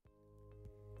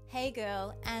Hey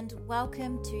girl, and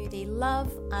welcome to the Love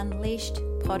Unleashed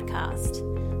podcast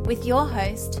with your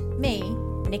host, me,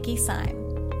 Nikki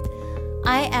Syme.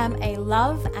 I am a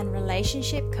love and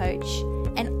relationship coach,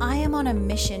 and I am on a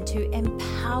mission to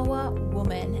empower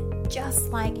women just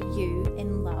like you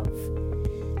in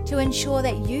love, to ensure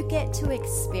that you get to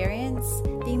experience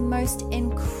the most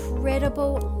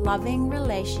incredible loving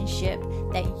relationship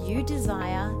that you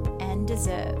desire and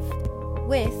deserve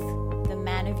with the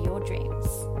man of your dreams.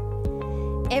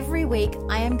 Every week,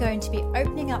 I am going to be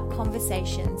opening up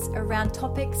conversations around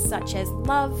topics such as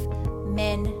love,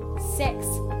 men, sex,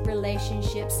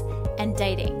 relationships, and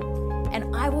dating.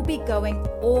 And I will be going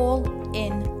all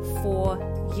in for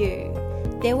you.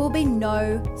 There will be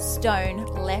no stone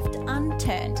left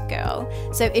unturned, girl.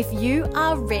 So if you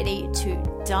are ready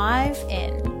to dive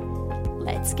in,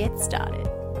 let's get started.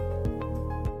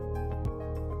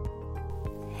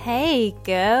 Hey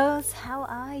girls, how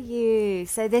are you?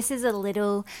 So this is a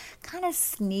little kind of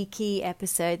sneaky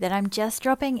episode that I'm just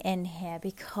dropping in here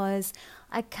because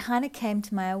I kind of came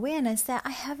to my awareness that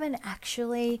I haven't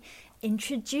actually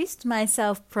introduced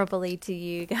myself properly to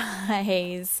you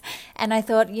guys. And I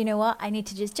thought, you know what, I need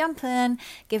to just jump in,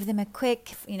 give them a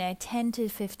quick, 10 to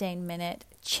 15 minute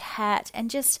chat and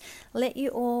just let you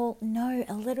all know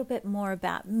a little bit more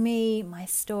about me, my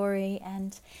story,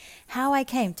 and how I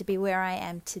came to be where I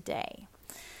am today.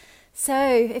 So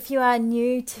if you are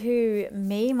new to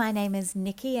me, my name is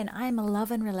Nikki and I am a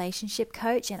love and relationship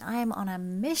coach, and I am on a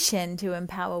mission to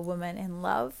empower women in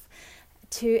love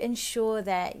to ensure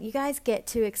that you guys get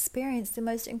to experience the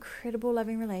most incredible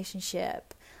loving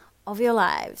relationship of your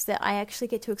lives that I actually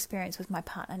get to experience with my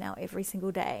partner now every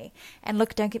single day. And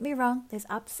look, don't get me wrong, there's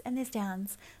ups and there's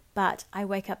downs, but I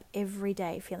wake up every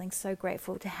day feeling so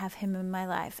grateful to have him in my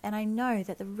life. And I know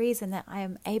that the reason that I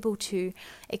am able to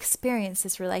experience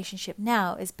this relationship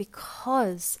now is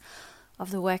because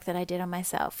of the work that I did on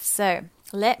myself. So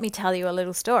let me tell you a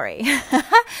little story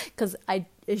because I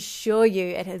assure you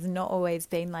it has not always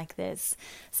been like this.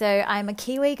 So I'm a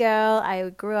Kiwi girl. I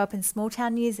grew up in small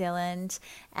town New Zealand,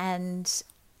 and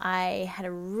I had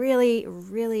a really,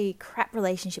 really crap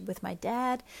relationship with my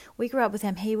dad. We grew up with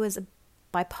him. He was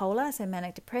bipolar, so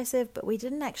manic depressive, but we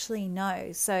didn't actually know.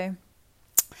 So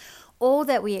all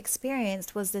that we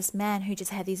experienced was this man who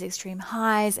just had these extreme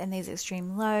highs and these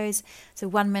extreme lows. So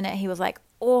one minute he was like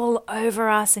all over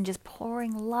us and just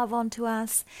pouring love onto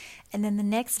us. And then the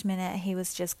next minute he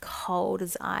was just cold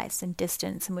as ice and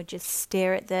distant and would just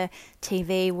stare at the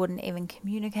TV, wouldn't even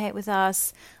communicate with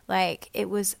us. Like, it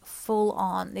was full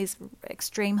on, these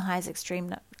extreme highs,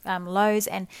 extreme lows,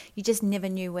 and you just never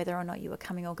knew whether or not you were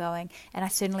coming or going. And I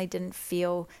certainly didn't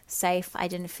feel safe. I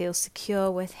didn't feel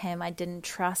secure with him. I didn't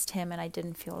trust him, and I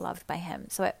didn't feel loved by him.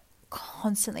 So it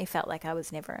constantly felt like I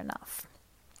was never enough.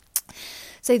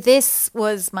 So this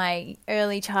was my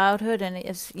early childhood, and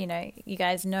as you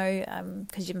guys know,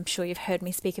 because I'm sure you've heard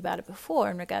me speak about it before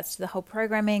in regards to the whole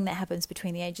programming that happens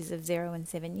between the ages of 0 and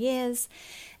 7 years.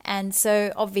 And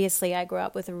so obviously I grew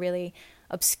up with a really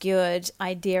obscured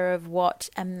idea of what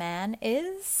a man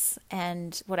is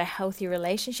and what a healthy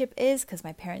relationship is, because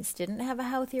my parents didn't have a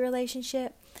healthy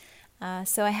relationship.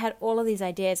 So I had all of these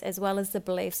ideas, as well as the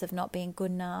beliefs of not being good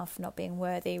enough, not being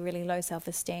worthy, really low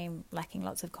self-esteem, lacking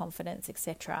lots of confidence,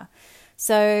 etc.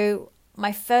 So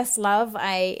my first love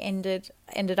I ended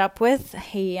up with,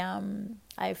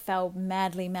 I fell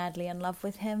madly in love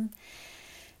with him,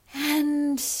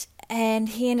 and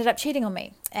he ended up cheating on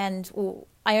me. And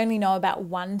I only know about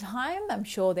one time. I'm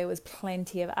sure there was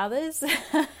plenty of others.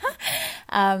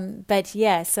 But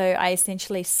yeah, so I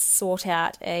essentially sought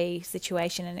out a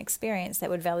situation and experience that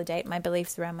would validate my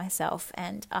beliefs around myself.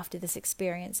 And after this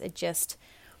experience, it just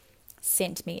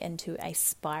sent me into a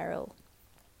spiral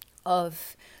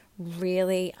of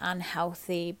really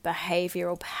unhealthy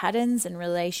behavioral patterns and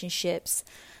relationships.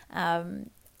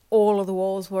 All of the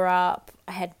walls were up.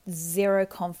 I had zero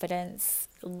confidence,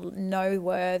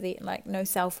 no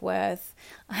self-worth.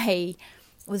 I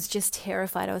was just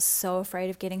terrified. I was so afraid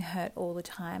of getting hurt all the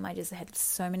time. I just had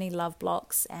so many love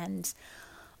blocks, and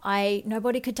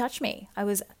nobody could touch me. I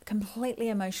was completely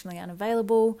emotionally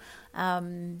unavailable.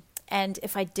 And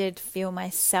if I did feel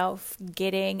myself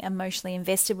getting emotionally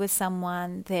invested with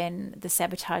someone, then the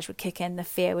sabotage would kick in, the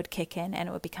fear would kick in, and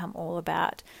it would become all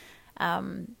about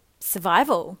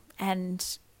survival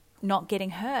and not getting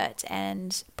hurt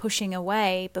and pushing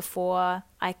away before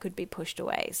I could be pushed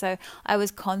away. So I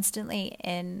was constantly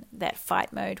in that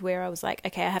fight mode where I was like,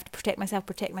 okay, I have to protect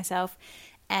myself.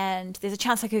 And there's a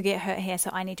chance I could get hurt here. So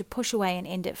I need to push away and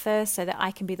end it first so that I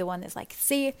can be the one that's like,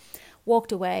 see,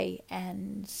 walked away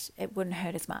and it wouldn't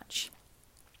hurt as much.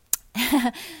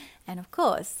 And of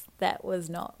course, that was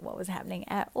not what was happening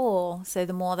at all. So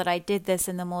the more that I did this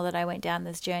and the more that I went down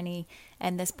this journey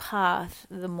and this path,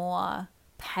 the more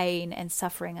pain and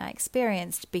suffering I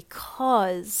experienced,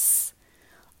 because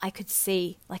I could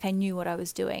see, like, I knew what I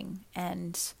was doing,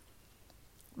 and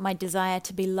my desire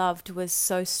to be loved was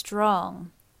so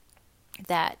strong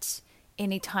that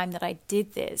any time that I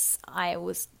did this, I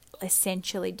was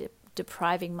essentially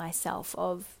depriving myself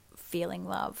of feeling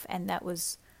love, and that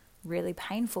was really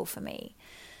painful for me.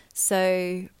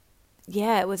 So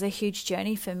yeah, it was a huge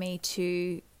journey for me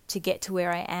to get to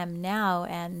where I am now.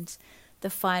 And the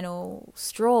final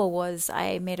straw was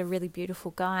I met a really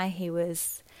beautiful guy. He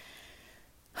was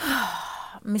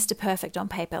Mr. Perfect on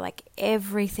paper, like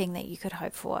everything that you could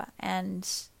hope for. And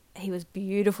he was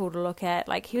beautiful to look at.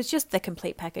 Like, he was just the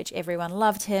complete package. Everyone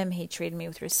loved him. He treated me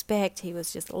with respect. He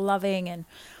was just loving. And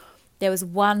there was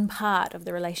one part of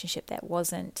the relationship that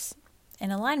wasn't in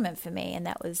alignment for me, and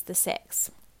that was the sex.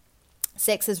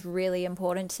 Sex is really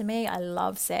important to me. I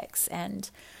love sex, and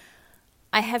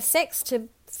I have sex to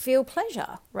feel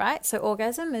pleasure, right? So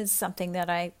orgasm is something that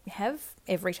I have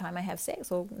every time I have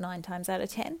sex, or 9 times out of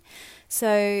 10.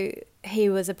 So he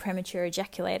was a premature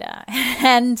ejaculator,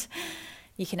 and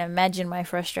you can imagine my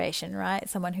frustration, right?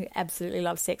 Someone who absolutely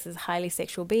loves sex, is a highly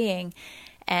sexual being,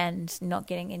 and not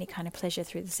getting any kind of pleasure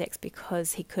through the sex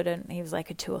because he was like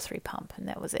a 2 or 3 pump, and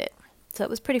that was it. So it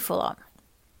was pretty full on.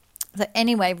 So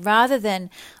anyway, rather than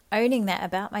owning that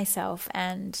about myself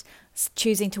and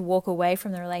choosing to walk away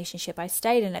from the relationship, I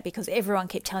stayed in it because everyone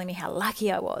kept telling me how lucky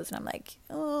I was. And I'm like,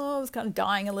 I was kind of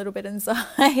dying a little bit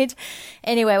inside.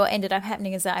 Anyway, what ended up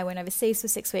happening is that I went overseas for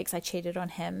 6 weeks. I cheated on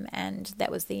him, and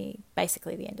that was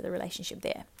basically the end of the relationship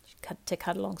there, to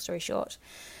cut a long story short.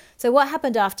 So what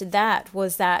happened after that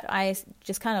was that I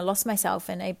just kind of lost myself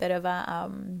in a bit of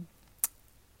a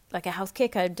health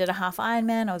kick. I did a half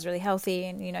Ironman. I was really healthy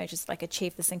and, just like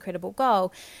achieved this incredible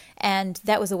goal. And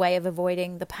that was a way of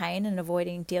avoiding the pain and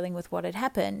avoiding dealing with what had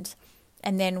happened.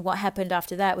 And then what happened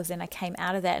after that was then I came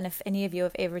out of that. And if any of you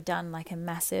have ever done like a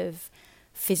massive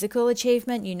physical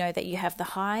achievement, you know that you have the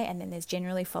high and then there's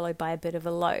generally followed by a bit of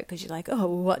a low, because you're like, oh,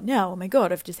 what now? Oh my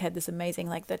God, I've just had this amazing,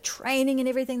 like the training and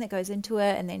everything that goes into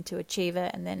it, and then to achieve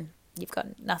it, and then you've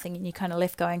got nothing and you're kind of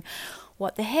left going,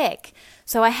 what the heck?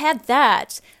 So I had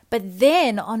that. But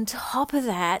then on top of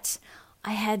that,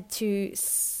 I had to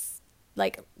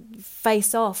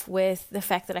face off with the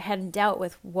fact that I hadn't dealt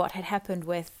with what had happened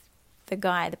with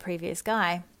the previous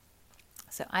guy.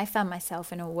 So I found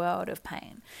myself in a world of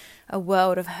pain, a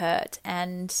world of hurt.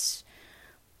 And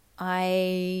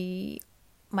my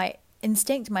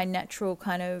instinct, my natural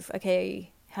kind of,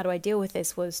 okay, how do I deal with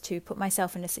this, was to put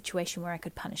myself in a situation where I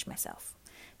could punish myself,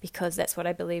 because that's what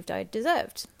I believed I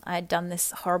deserved. I had done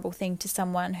this horrible thing to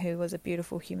someone who was a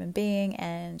beautiful human being,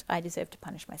 and I deserved to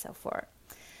punish myself for it.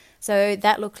 So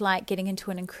that looked like getting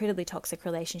into an incredibly toxic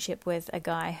relationship with a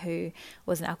guy who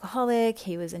was an alcoholic.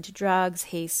 He was into drugs.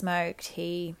 He smoked.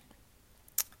 He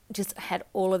just had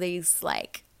all of these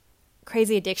like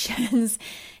crazy addictions.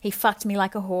 He fucked me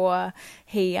like a whore.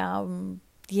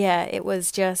 It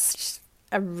was just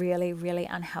a really, really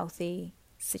unhealthy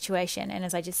situation. And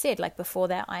as I just said, like before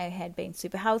that, I had been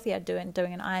super healthy. I'm doing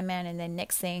an Ironman, and then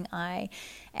next thing, I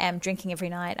am drinking every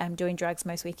night. I'm doing drugs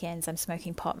most weekends. I'm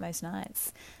smoking pot most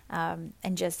nights, and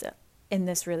just in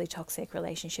this really toxic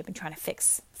relationship and trying to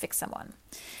fix someone.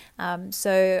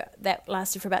 So that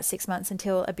lasted for about 6 months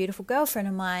until a beautiful girlfriend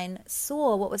of mine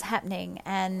saw what was happening,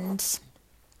 and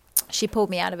she pulled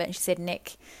me out of it. And she said,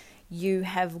 Nick, you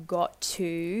have got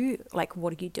to,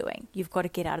 what are you doing? You've got to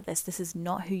get out of this. This is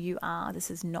not who you are. This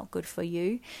is not good for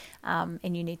you.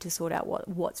 And you need to sort out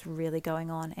what's really going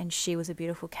on. And she was a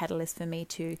beautiful catalyst for me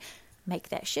to make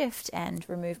that shift and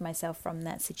remove myself from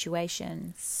that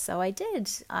situation. So I did.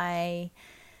 I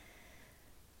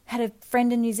had a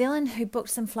friend in New Zealand who booked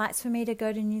some flights for me to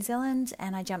go to New Zealand,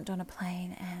 and I jumped on a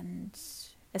plane and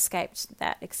escaped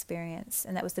that experience.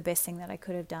 And that was the best thing that I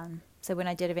could have done. So when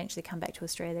I did eventually come back to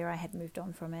Australia, I had moved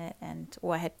on from it,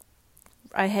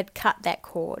 I had cut that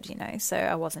cord, so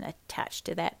I wasn't attached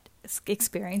to that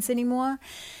experience anymore.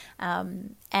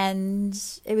 And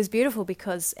it was beautiful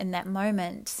because in that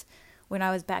moment, when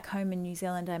I was back home in New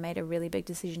Zealand, I made a really big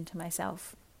decision to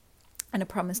myself and a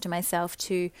promise to myself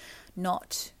to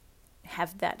not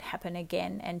have that happen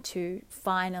again, and to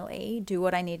finally do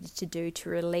what I needed to do to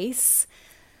release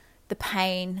the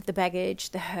pain, the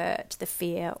baggage, the hurt, the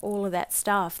fear, all of that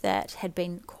stuff that had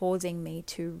been causing me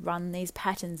to run these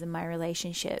patterns in my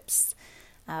relationships.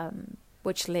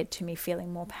 which led to me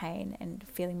feeling more pain and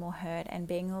feeling more hurt and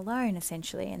being alone,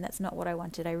 essentially. And that's not what I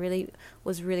wanted. I really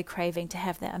was really craving to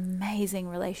have that amazing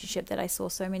relationship that I saw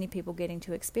so many people getting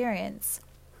to experience,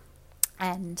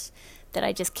 and that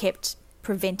I just kept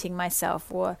preventing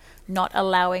myself or not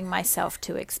allowing myself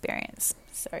to experience.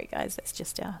 Sorry guys, that's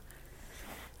just I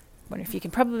wonder if you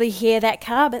can probably hear that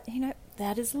car, but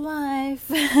that is life.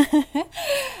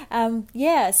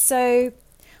 So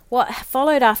what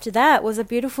followed after that was a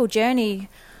beautiful journey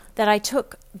that I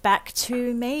took back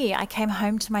to me. I came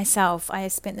home to myself. I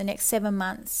spent the next 7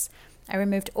 months. I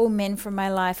removed all men from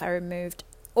my life. I removed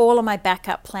all of my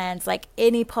backup plans, like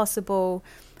any possible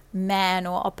man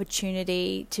or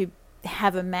opportunity to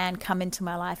have a man come into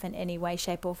my life in any way,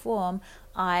 shape or form.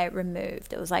 I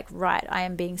removed. It was like, right, I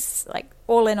am being like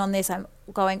all in on this. I'm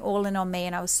going all in on me.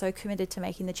 And I was so committed to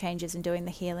making the changes and doing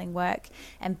the healing work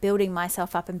and building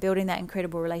myself up and building that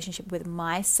incredible relationship with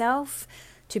myself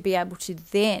to be able to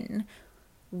then,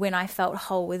 when I felt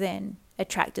whole within,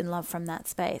 attract and love from that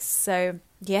space. So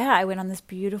yeah, I went on this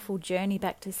beautiful journey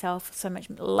back to self, so much,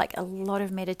 like a lot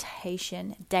of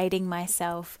meditation, dating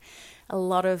myself, a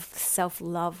lot of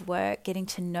self-love work, getting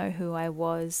to know who I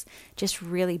was, just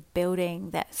really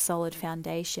building that solid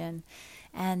foundation.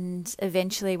 And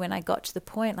eventually when I got to the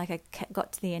point, like I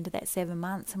got to the end of that 7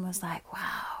 months and was like,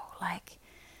 wow, like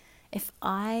if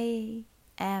I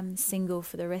am single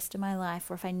for the rest of my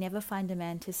life, or if I never find a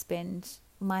man to spend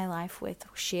my life with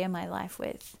or share my life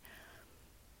with,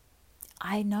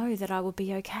 I know that I will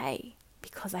be okay,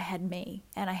 because I had me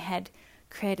and I had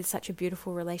created such a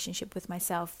beautiful relationship with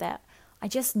myself that I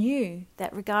just knew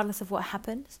that regardless of what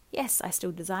happened, yes, I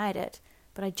still desired it,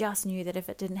 but I just knew that if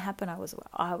it didn't happen, I was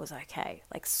okay,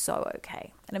 like so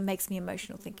okay. And it makes me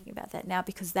emotional thinking about that now,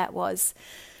 because that was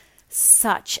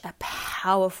such a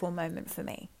powerful moment for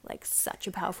me, like such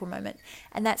a powerful moment.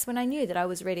 And that's when I knew that I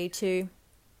was ready to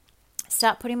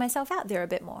start putting myself out there a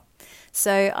bit more.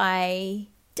 So I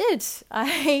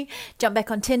jumped back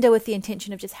on Tinder with the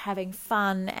intention of just having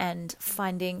fun and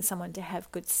finding someone to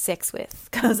have good sex with,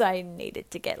 because I needed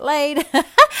to get laid.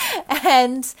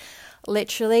 And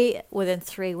literally within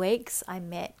 3 weeks, I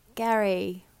met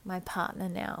Gary, my partner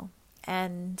now.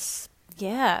 And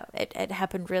yeah, it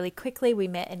happened really quickly. We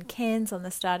met in Cairns on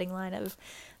the starting line of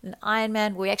an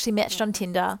Ironman. We actually matched on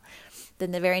Tinder.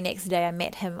 Then the very next day I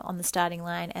met him on the starting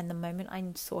line. And the moment I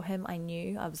saw him, I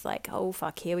knew. I was like, oh,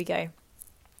 fuck, here we go.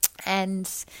 And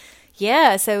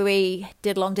yeah, so we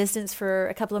did long distance for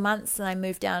a couple of months, and I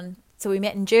moved down. So we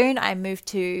met in June. I moved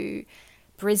to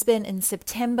Brisbane in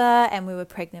September, and we were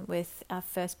pregnant with our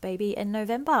first baby in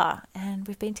November, and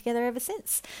we've been together ever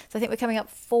since. So I think we're coming up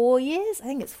 4 years. I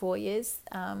think it's 4 years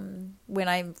when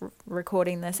I'm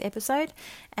recording this episode.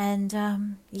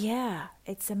 And yeah,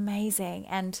 it's amazing.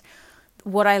 And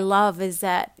what I love is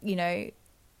that,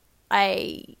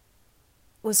 I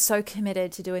was so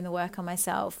committed to doing the work on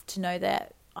myself to know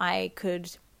that I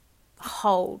could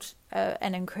hold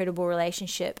an incredible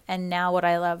relationship. And now what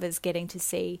I love is getting to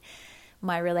see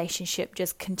my relationship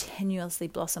just continuously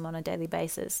blossom on a daily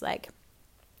basis. Like,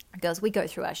 girls, we go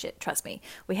through our shit, trust me.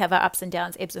 We have our ups and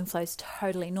downs, ebbs and flows,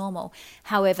 totally normal.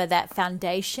 However, that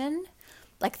foundation,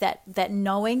 like that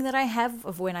knowing that I have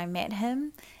of when I met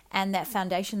him, and that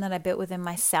foundation that I built within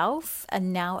myself,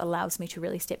 and now allows me to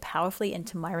really step powerfully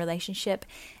into my relationship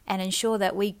and ensure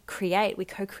that we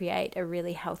co-create a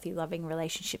really healthy, loving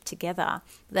relationship together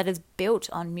that is built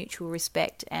on mutual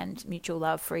respect and mutual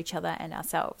love for each other and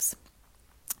ourselves.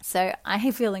 So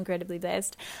I feel incredibly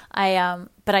blessed.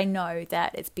 But I know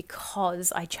that it's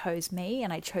because I chose me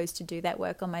and I chose to do that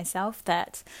work on myself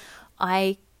that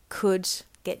I could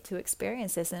get to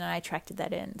experience this, and I attracted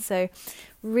that in. So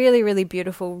really, really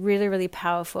beautiful, really, really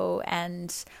powerful.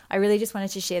 And I really just wanted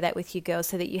to share that with you girls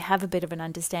so that you have a bit of an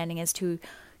understanding as to,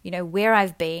 where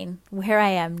I've been, where I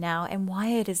am now, and why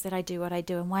it is that I do what I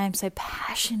do, and why I'm so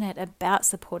passionate about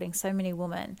supporting so many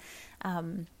women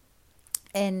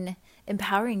in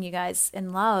empowering you guys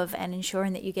in love and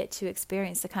ensuring that you get to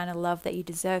experience the kind of love that you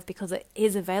deserve, because it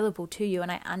is available to you.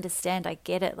 And I understand, I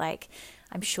get it. Like,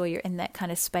 I'm sure you're in that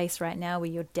kind of space right now where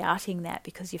you're doubting that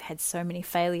because you've had so many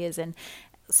failures and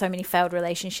so many failed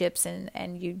relationships,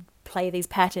 and you play these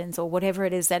patterns or whatever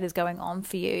it is that is going on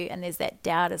for you. And there's that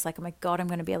doubt. It's like, oh my God, I'm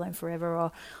going to be alone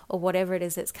forever, or whatever it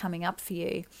is that's coming up for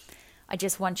you. I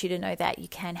just want you to know that you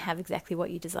can have exactly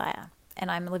what you desire. And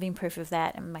I'm living proof of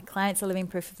that, and my clients are living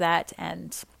proof of that.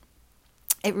 And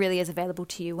it really is available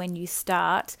to you when you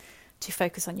start to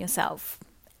focus on yourself.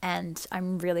 And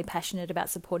I'm really passionate about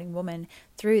supporting women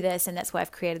through this. And that's why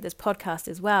I've created this podcast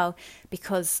as well,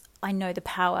 because I know the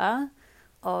power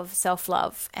of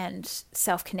self-love and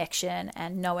self-connection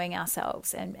and knowing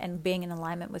ourselves and being in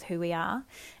alignment with who we are.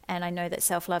 And I know that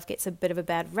self-love gets a bit of a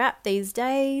bad rap these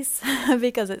days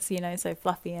because it's, so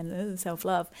fluffy and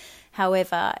self-love.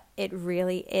 However, it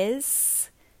really is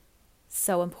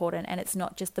so important, and it's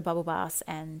not just the bubble baths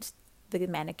and the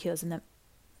manicures and the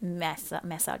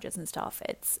massages and stuff.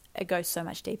 It goes so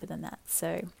much deeper than that.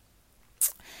 So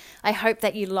I hope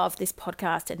that you love this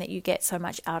podcast and that you get so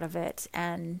much out of it,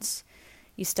 and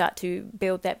you start to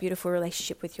build that beautiful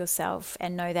relationship with yourself,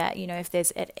 and know that, if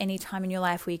there's at any time in your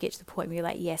life where you get to the point where you're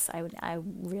like, yes, I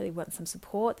really want some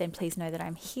support, then please know that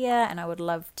I'm here, and I would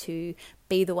love to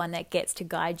be the one that gets to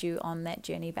guide you on that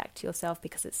journey back to yourself,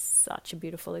 because it's such a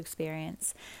beautiful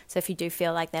experience. So if you do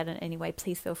feel like that in any way,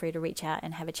 please feel free to reach out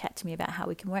and have a chat to me about how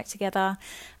we can work together.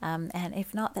 And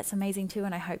if not, that's amazing too.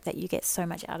 And I hope that you get so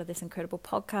much out of this incredible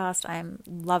podcast. I am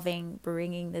loving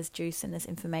bringing this juice and this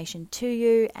information to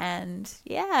you. And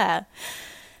yeah,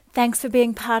 thanks for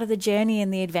being part of the journey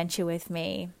and the adventure with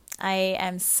me. I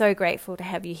am so grateful to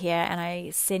have you here, and I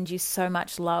send you so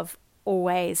much love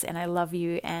always, and I love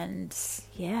you, and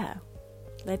yeah,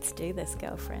 let's do this,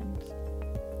 girlfriend.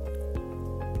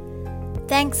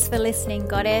 Thanks for listening,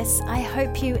 Goddess. I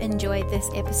hope you enjoyed this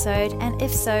episode, and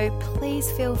if so,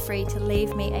 please feel free to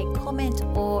leave me a comment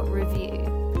or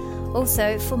review.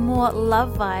 Also, for more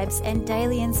love vibes and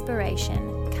daily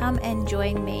inspiration, come and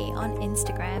join me on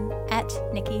Instagram at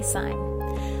Nikki Syme.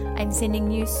 I'm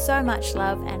sending you so much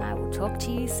love, and I will talk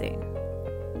to you soon.